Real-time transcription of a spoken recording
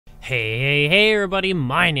Hey everybody,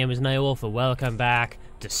 my name is NightWolf and welcome back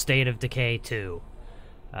to State of Decay 2.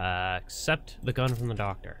 Accept the gun from the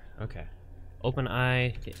doctor. Okay. Open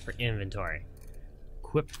eye for inventory.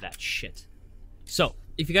 Equip that shit. So,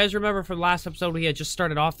 if you guys remember from last episode, we had just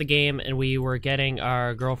started off the game and we were getting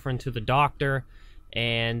our girlfriend to the doctor,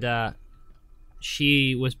 and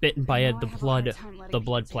she was bitten by the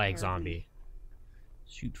blood plague zombie.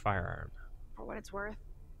 Shoot firearm. For what it's worth,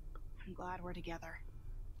 I'm glad we're together.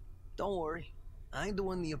 Don't worry. I ain't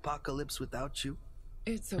doing the apocalypse without you.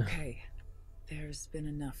 It's okay. There's been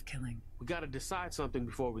enough killing. We gotta decide something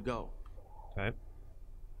before we go. Okay.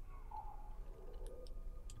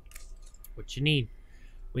 What you need?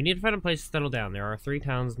 We need to find a place to settle down. There are 3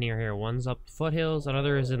 towns near here. One's up the foothills,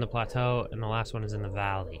 another is in the plateau, and the last one is in the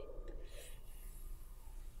valley.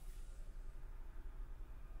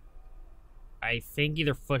 I think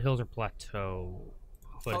either foothills or plateau.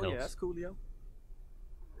 Foothills. Oh yeah, that's coolio.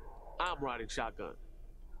 I'm riding shotgun.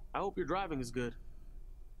 I hope your driving is good.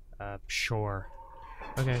 Sure.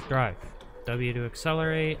 Okay, drive. W to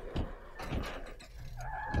accelerate.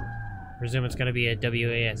 Presume it's gonna be a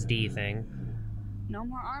WASD thing. No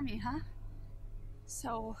more army, huh?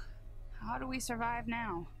 So, how do we survive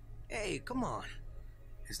now? Hey, come on.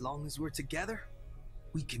 As long as we're together,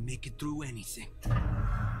 we can make it through anything.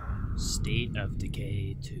 State of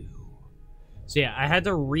Decay 2. So yeah, I had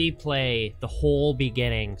to replay the whole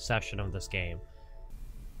beginning session of this game.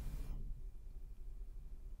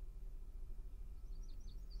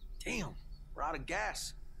 Damn, we're out of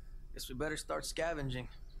gas. Guess we better start scavenging.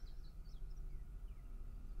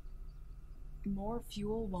 More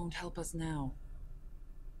fuel won't help us now.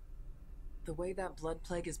 The way that blood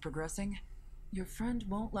plague is progressing, your friend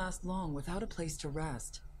won't last long without a place to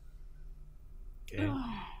rest. Okay.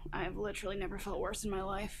 Oh, I've literally never felt worse in my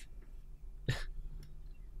life.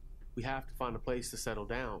 We have to find a place to settle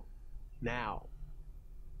down. Now.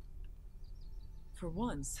 For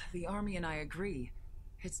once, the army and I agree.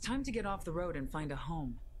 It's time to get off the road and find a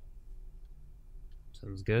home.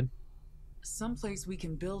 Sounds good. Someplace we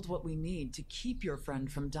can build what we need to keep your friend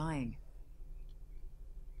from dying.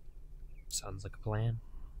 Sounds like a plan.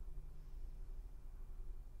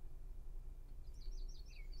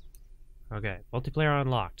 Okay, multiplayer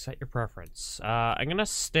unlocked. Set your preference. I'm gonna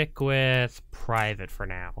stick with private for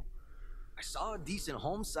now. I saw a decent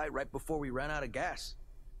home site right before we ran out of gas.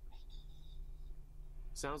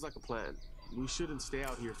 Sounds like a plan. We shouldn't stay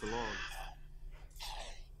out here for long.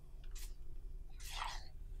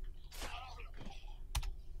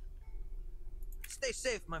 Stay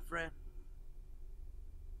safe, my friend.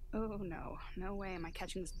 Oh no, no way am I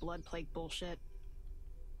catching this blood plague bullshit.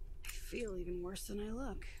 I feel even worse than I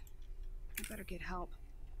look. I better get help.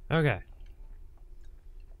 Okay.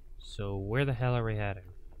 So where the hell are we heading?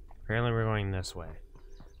 Apparently we're going this way.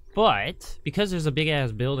 But, because there's a big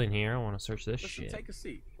ass building here, I want to search this shit. Take a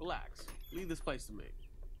seat. Relax. Leave this place to me.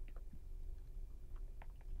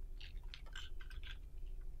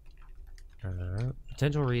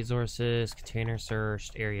 Potential resources, container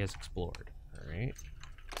searched, areas explored. Alright.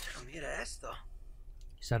 Mira esto.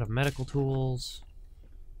 Set of medical tools.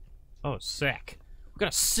 Oh, sick. We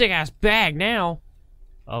got a sick ass bag now.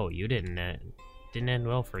 Oh, you didn't end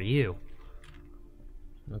well for you.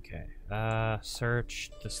 Okay. Search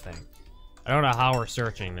this thing. I don't know how we're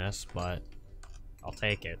searching this, but I'll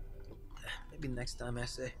take it. Maybe next time, I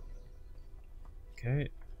say. Okay.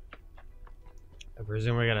 I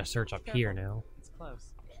presume we're gonna search up here now. It's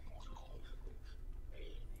close.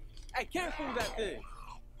 Hey, careful with that thing!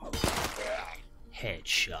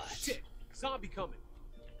 Headshot. Shit! Zombie coming!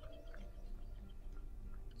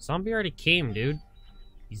 Zombie already came, dude.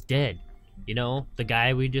 He's dead. You know, the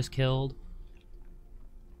guy we just killed.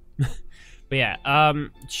 But yeah,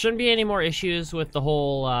 shouldn't be any more issues with the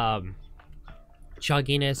whole,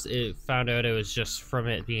 chugginess. It found out it was just from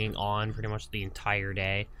it being on pretty much the entire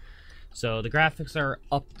day. So the graphics are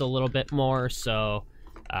upped a little bit more, so,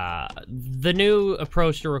 the new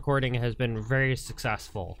approach to recording has been very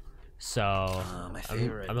successful. So, My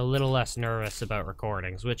favorite. I'm a little less nervous about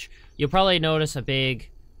recordings, which you'll probably notice a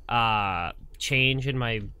big, change in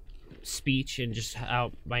my speech and just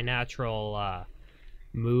how my natural,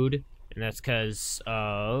 mood. And that's because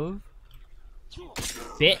of...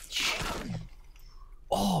 Bitch!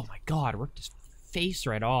 Oh my god, ripped his face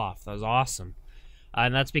right off. That was awesome.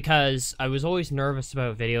 And that's because I was always nervous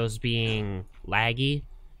about videos being laggy,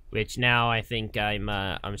 which now I think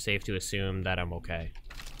I'm safe to assume that I'm okay.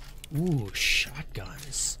 Ooh,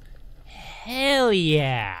 shotguns. Hell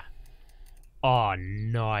yeah! Oh,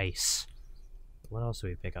 nice. What else do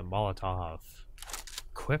we pick up? Molotov.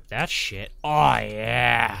 Equip that shit. Oh,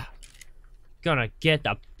 yeah! Gonna get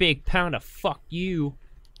the big pound of fuck you.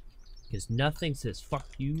 Because nothing says fuck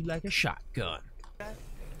you like a shotgun.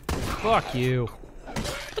 Fuck you.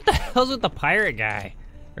 What the hell's with the pirate guy?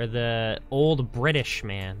 Or the old British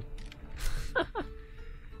man?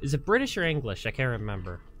 Is it British or English? I can't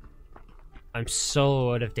remember. I'm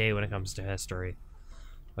so out of date when it comes to history.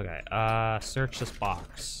 Okay, search this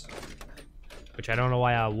box. Which I don't know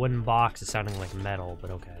why a wooden box is sounding like metal,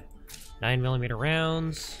 but okay. 9mm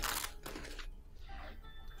rounds.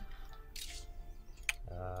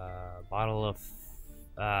 Bottle of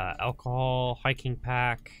alcohol, hiking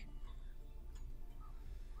pack.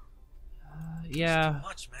 Yeah. Too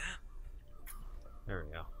much, man. There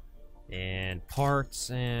we go. And parts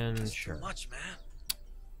and That's sure. Too much, man.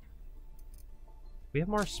 We have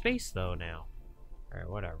more space though now. Alright,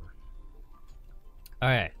 whatever.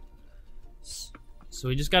 Alright. So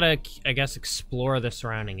we just gotta, I guess, explore the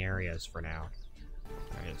surrounding areas for now.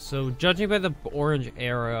 Alright, so judging by the orange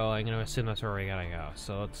arrow, I'm gonna assume that's where we gotta go.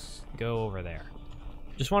 So let's go over there.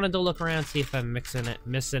 Just wanted to look around, see if I'm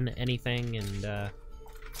missing anything, and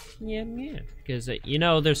yeah. Because, you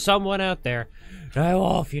know, there's someone out there.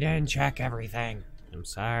 NightWolf, you didn't check everything. I'm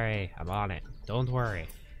sorry, I'm on it. Don't worry.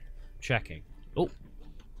 Checking. Oh.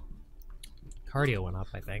 Cardio went up,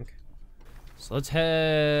 I think. So let's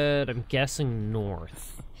head, I'm guessing,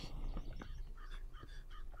 north.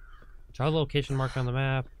 Try the location marked on the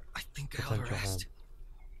map. I think I'll rest.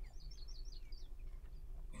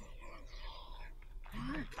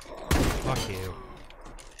 Fuck you.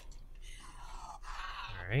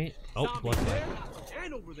 Alright. Oh, what the?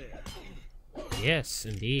 And over there. Yes,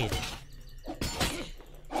 indeed.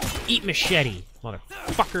 Eat machete,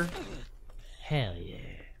 motherfucker. Hell yeah.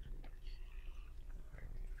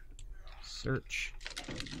 Search.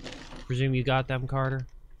 Presume you got them, Carter?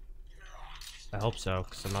 I hope so,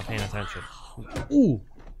 because I'm not paying attention. Ooh!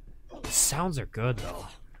 The sounds are good, though.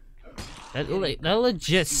 That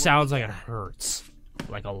legit sounds like it hurts.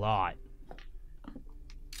 Like a lot.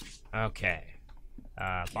 Okay.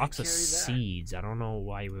 Box of seeds. I don't know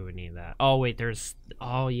why we would need that. Oh, wait, there's...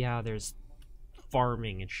 Oh, yeah, there's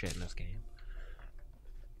farming and shit in this game.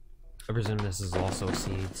 I presume this is also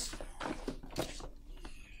seeds.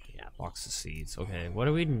 Yeah, box of seeds. Okay, what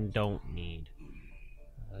do we don't need?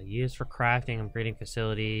 Used for crafting and breeding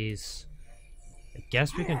facilities. I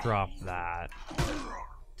guess we can drop that.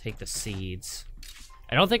 Take the seeds.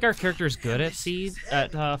 I don't think our character's good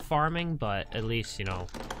at farming, but at least, you know,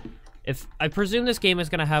 if I presume this game is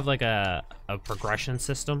gonna have like a progression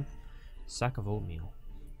system. Sack of oatmeal.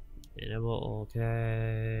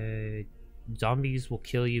 Okay. Zombies will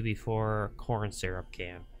kill you before corn syrup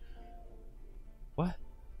can. What?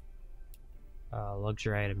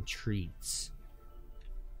 Luxury item treats.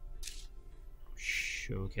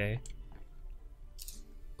 Okay.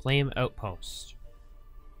 Claim outpost.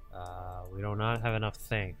 We do not have enough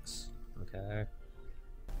things. Okay.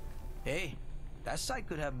 Hey, that site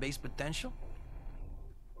could have base potential.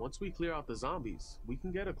 Once we clear out the zombies, we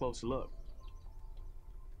can get a closer look.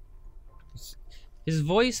 His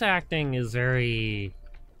voice acting is very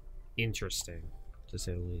interesting, to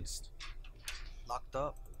say the least. Locked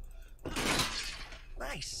up.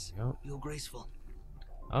 Nice. Yep. Feel graceful.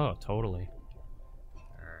 Oh, totally.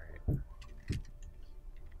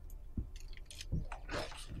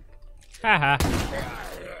 Haha.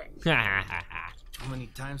 How many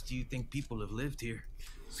times do you think people have lived here?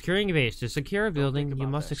 Securing a base. To secure a building, you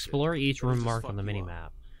must that explore shit. each It'll room just marked on fuck the you minimap.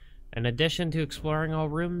 In addition to exploring all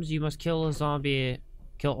rooms, you must kill all zombies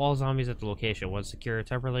at the location. Once secure,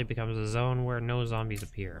 temporarily becomes a zone where no zombies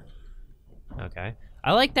appear. Okay.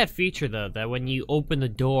 I like that feature though, that when you open the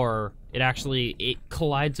door, it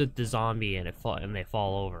collides with the zombie and they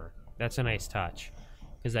fall over. That's a nice touch,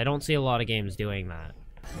 because I don't see a lot of games doing that.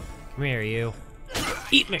 Come here, you.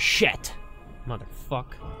 Eat my shit,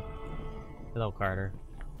 motherfuck. Hello, Carter.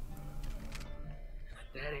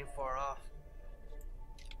 That ain't far off.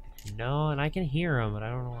 No, and I can hear him, but I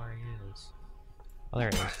don't know where he is. Oh,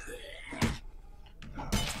 there he is.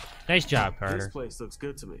 Nice job, Carter. This place looks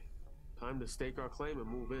good to me. Time to stake our claim and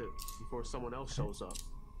move in before someone else shows up.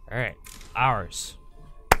 Alright. Ours.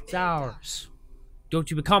 It's ours.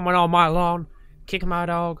 Don't you be coming on my lawn. Kick my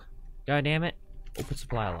dog. God damn it. Open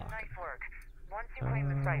supply lock. Nice work. Once you claim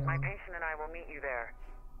the site, my patient and I will meet you there.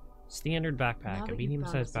 Standard Now backpack. A that you've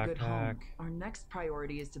medium-sized found us a good backpack. home, our next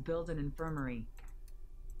priority is to build an infirmary.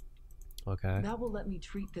 Okay. That will let me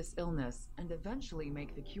treat this illness and eventually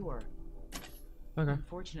make the cure. Okay.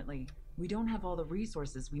 Unfortunately, we don't have all the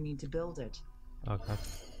resources we need to build it. Okay.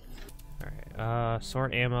 Alright.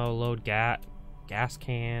 Sort ammo, load gas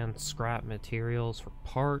can, scrap materials for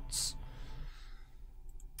parts.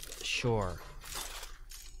 Sure.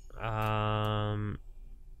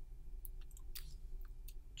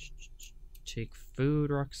 Take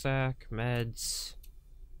food, rucksack, meds.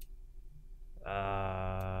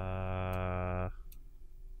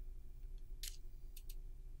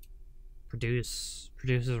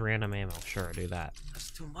 Produces random ammo. Sure, do that.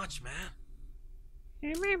 That's too much, man.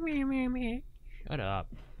 Shut up.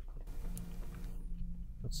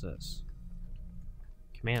 What's this?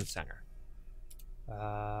 Command center.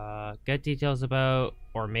 Get details about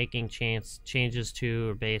or making changes to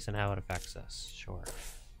your base and how it affects us. Sure.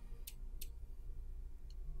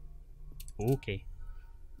 Okay.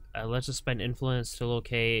 Let's just spend influence to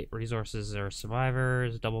locate resources or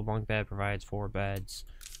survivors. Double bunk bed provides 4 beds.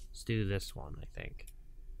 Let's do this one, I think.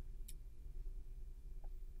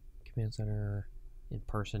 Command center in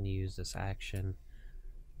person to use this action.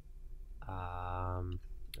 I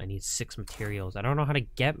need 6 materials. I don't know how to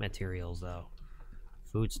get materials though.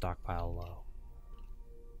 Food stockpile low.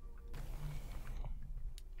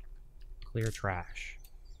 Clear trash.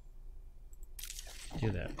 Do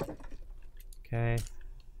that. Okay.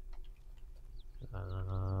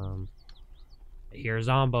 Here's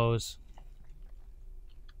zombos.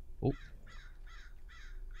 Oh.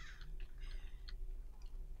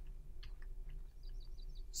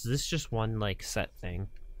 Is this just one like set thing?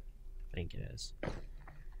 I think it is.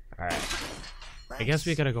 Alright. I guess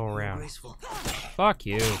we gotta go around. Graceful. Fuck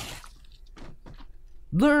you.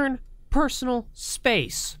 Learn personal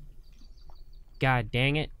space. God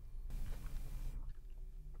dang it.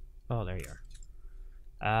 Oh, there you are.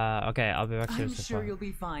 Okay, I'll be back soon. I'm sure you'll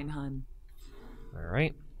be fine, hun.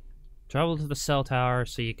 Alright. Travel to the cell tower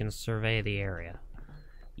so you can survey the area.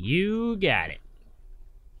 You got it.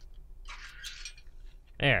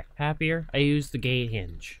 There, happier? I used the gate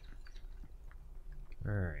hinge.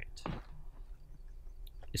 Alright.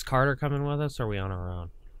 Is Carter coming with us or are we on our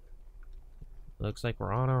own? Looks like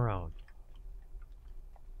we're on our own.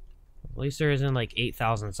 At least there isn't like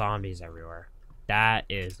 8,000 zombies everywhere. That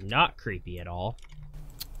is not creepy at all.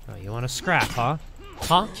 Oh, you want to scrap, huh?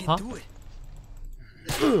 Huh? Huh? Can't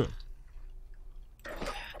do it.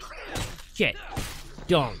 Get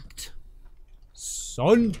dunked.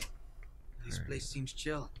 Son. This place seems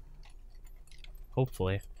chill.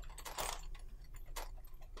 Hopefully.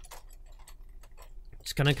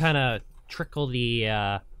 It's gonna kind of trickle the,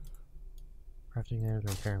 crafting and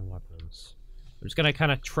repairing weapons. I'm just gonna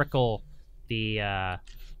kind of trickle the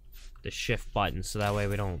shift button so that way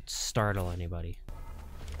we don't startle anybody.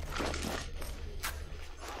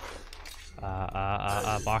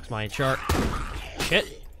 Box mine chart.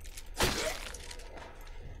 Shit.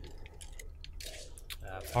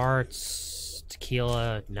 Parts,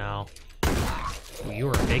 tequila, no. Oh, you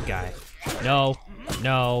were a big guy. No,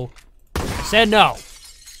 no. I said no.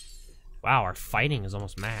 Wow, our fighting is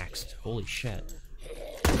almost maxed. Holy shit.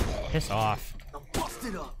 Piss off. Now bust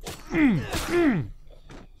it up.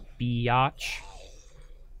 Biatch.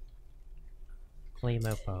 Claim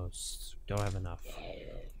outposts. Don't have enough.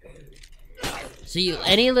 See,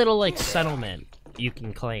 any little like settlement you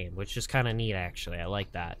can claim, which is kind of neat actually. I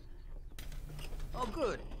like that. Oh,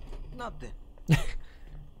 good. Nothing.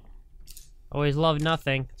 Always love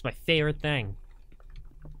nothing. It's my favorite thing.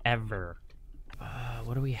 Ever.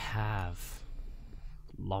 What do we have?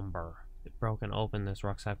 Lumber. If broken open, this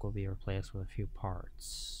rucksack will be replaced with a few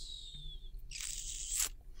parts.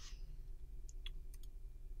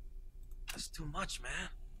 That's too much, man.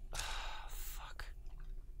 Fuck.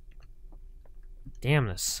 Damn,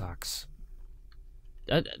 this sucks.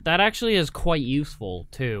 That actually is quite useful,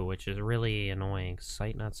 too, which is really annoying.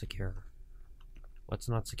 Site not secure. What's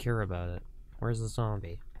not secure about it? Where's the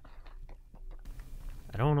zombie?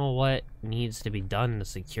 I don't know what needs to be done to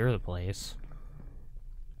secure the place.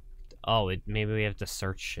 Oh, maybe we have to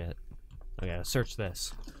search shit. Okay, let's search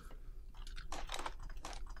this.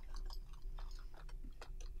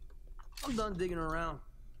 I'm done digging around.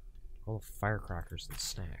 All the firecrackers and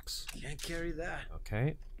snacks. Can't carry that.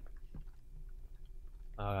 Okay.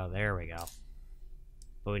 Oh, there we go.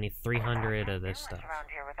 But we need 300 of this stuff. Around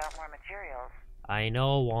here without more materials. I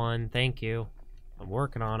know one, thank you. I'm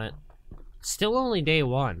working on it. Still only day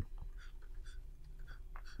 1.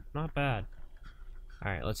 Not bad.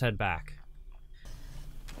 Alright, let's head back.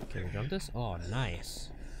 Can we jump this? Oh, nice.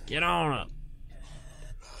 Get on up!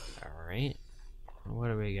 Alright. What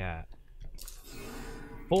do we got?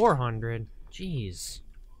 400? Jeez.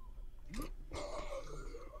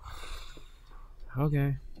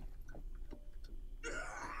 Okay.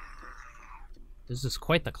 This is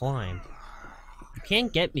quite the climb. You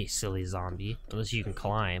can't get me, silly zombie, unless you can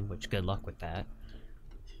climb, which good luck with that.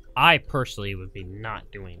 I personally would be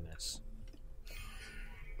not doing this.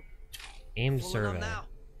 Aim Pulling survey. up now.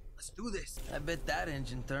 Let's do this. I bet that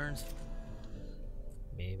engine turns.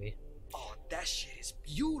 Maybe. Oh, That shit is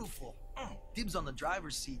beautiful. Dibs on the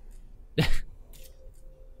driver's seat. This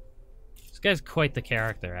guy's quite the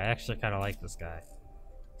character. I actually kind of like this guy.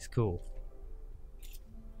 He's cool.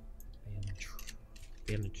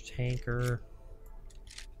 Damage tanker.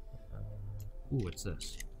 Ooh, what's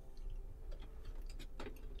this?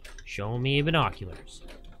 Show me binoculars.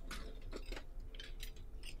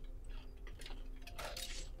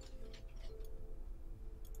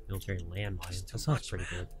 Military landmines. That sounds pretty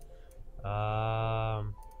good.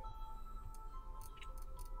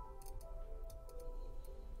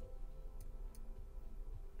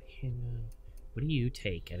 What do you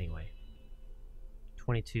take anyway?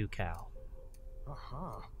 22 cal.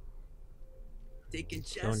 Taking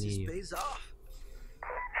chances you. pays off.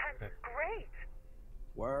 That's great.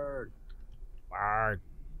 Word. Word.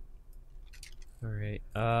 Alright,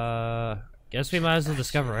 guess we might as well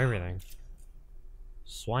discover everything.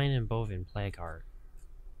 Swine and bovine plague heart.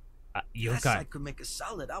 You That got site could make a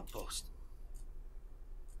solid outpost.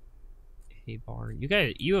 hay barn.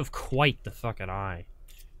 You have quite the fucking eye.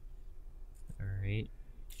 Alright.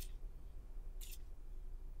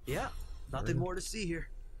 Yeah, nothing more to see here.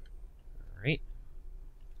 Alright.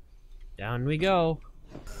 Down we go.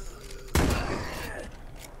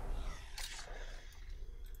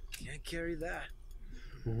 Can't carry that.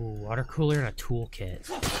 Ooh, water cooler and a toolkit.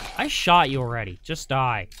 I shot you already. Just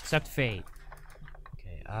die. Accept fate.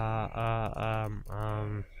 Okay,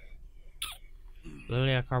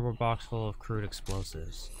 literally a cardboard box full of crude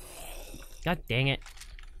explosives. God dang it.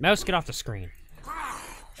 Mouse, get off the screen.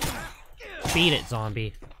 Beat it,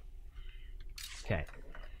 zombie. Okay.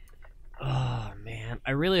 Oh, man.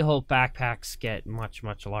 I really hope backpacks get much,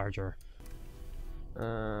 much larger.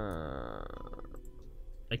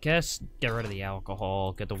 I guess get rid of the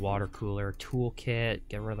alcohol, get the water cooler, toolkit,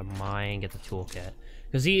 get rid of the mine, get the toolkit.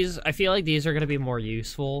 Because these, I feel like these are going to be more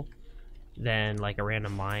useful than like a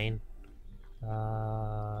random mine.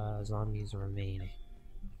 Zombies remain.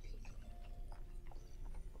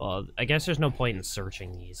 Well, I guess there's no point in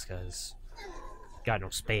searching these because got no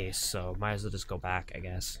space, so might as well just go back, I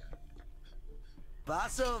guess.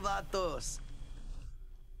 Paso, vatos.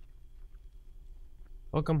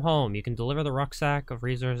 Welcome home. You can deliver the rucksack of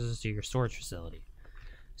resources to your storage facility.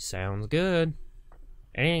 Sounds good.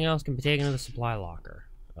 Anything else can be taken to the supply locker.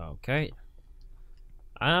 Okay.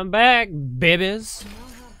 I'm back, babies.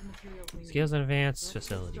 Skills and advanced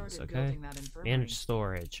facilities, okay. Manage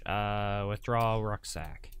storage. Withdraw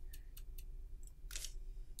rucksack.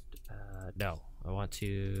 No. I want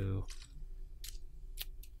to...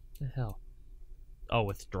 What the hell? Oh,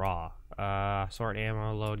 withdraw. Sort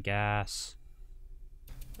ammo, load gas.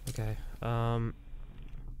 Okay,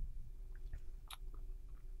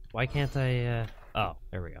 why can't I, oh,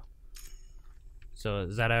 there we go. So,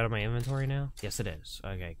 is that out of my inventory now? Yes, it is.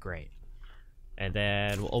 Okay, great. And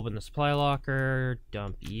then we'll open the supply locker,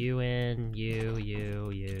 dump you in, you.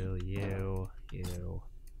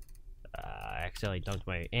 I accidentally dumped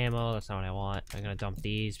my ammo, that's not what I want. I'm gonna dump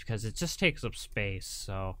these because it just takes up space,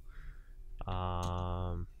 so,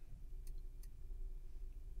 I'm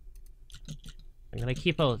gonna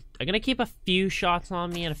keep a few shots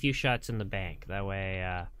on me and a few shots in the bank. That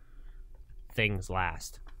way, things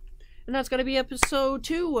last. And that's gonna be episode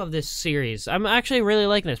 2 of this series. I'm actually really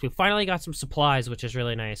liking this. We finally got some supplies, which is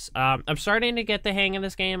really nice. I'm starting to get the hang of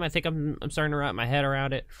this game. I think I'm starting to wrap my head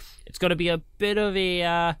around it. It's gonna be a bit of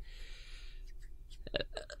a,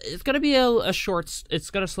 it's gonna be a short. It's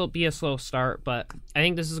gonna be a slow start, but I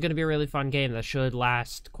think this is gonna be a really fun game that should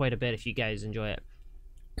last quite a bit if you guys enjoy it.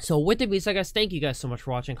 So with that being said, guys, thank you guys so much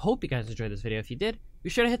for watching. Hope you guys enjoyed this video. If you did, be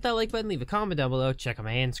sure to hit that like button, leave a comment down below, check out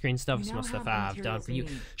my hand screen stuff, some stuff I've done for you.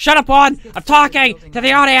 Shut up, Juan! I'm talking to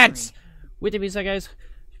the audience! With that being said, guys,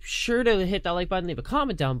 be sure to hit that like button, leave a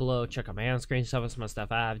comment down below, check out my hand screen stuff, some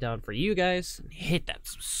stuff I've done for you guys, and hit that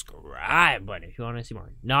subscribe button if you want to see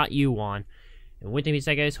more. Not you, Juan. And with that being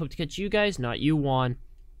said, guys, hope to catch you guys, not you, Juan,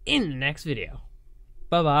 in the next video.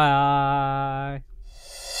 Bye-bye!